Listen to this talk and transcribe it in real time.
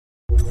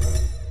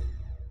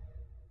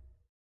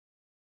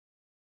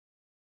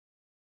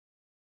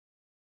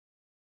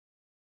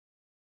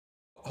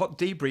Hot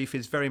debrief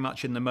is very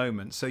much in the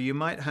moment. So you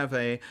might have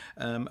a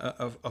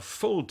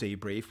full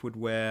debrief would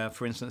where,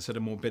 for instance, at a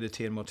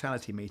morbidity and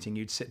mortality meeting,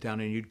 you'd sit down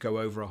and you'd go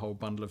over a whole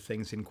bundle of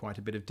things in quite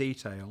a bit of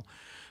detail.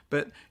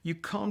 But you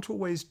can't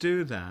always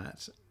do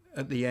that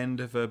at the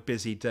end of a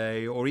busy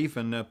day, or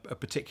even a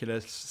particular,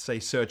 say,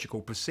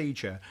 surgical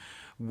procedure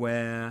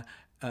where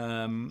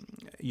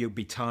you'll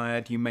be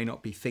tired, you may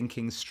not be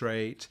thinking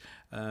straight,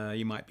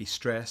 you might be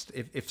stressed.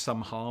 If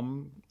some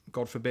harm,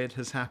 God forbid,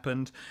 has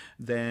happened,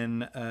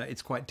 then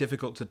it's quite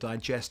difficult to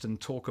digest and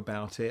talk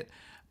about it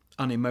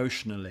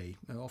unemotionally.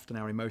 Often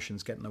our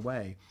emotions get in the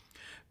way.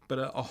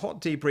 But a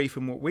hot debrief,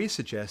 and what we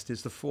suggest,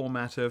 is the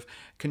format of,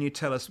 can you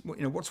tell us,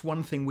 what's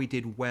one thing we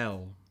did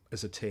well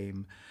as a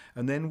team?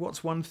 And then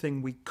what's one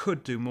thing we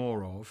could do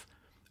more of?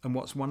 And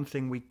what's one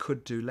thing we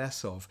could do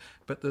less of?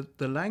 But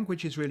the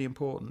language is really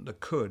important, the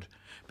could,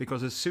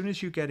 because as soon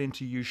as you get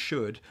into you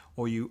should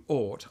or you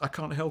ought, I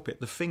can't help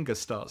it, the finger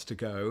starts to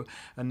go,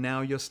 and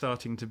now you're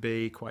starting to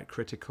be quite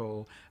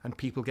critical, and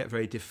people get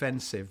very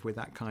defensive with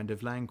that kind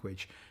of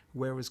language.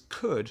 Whereas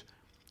could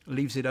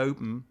leaves it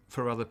open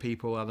for other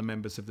people, other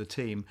members of the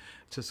team,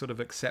 to sort of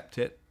accept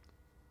it,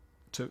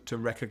 to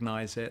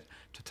recognize it,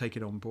 to take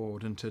it on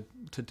board, and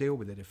to deal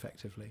with it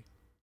effectively.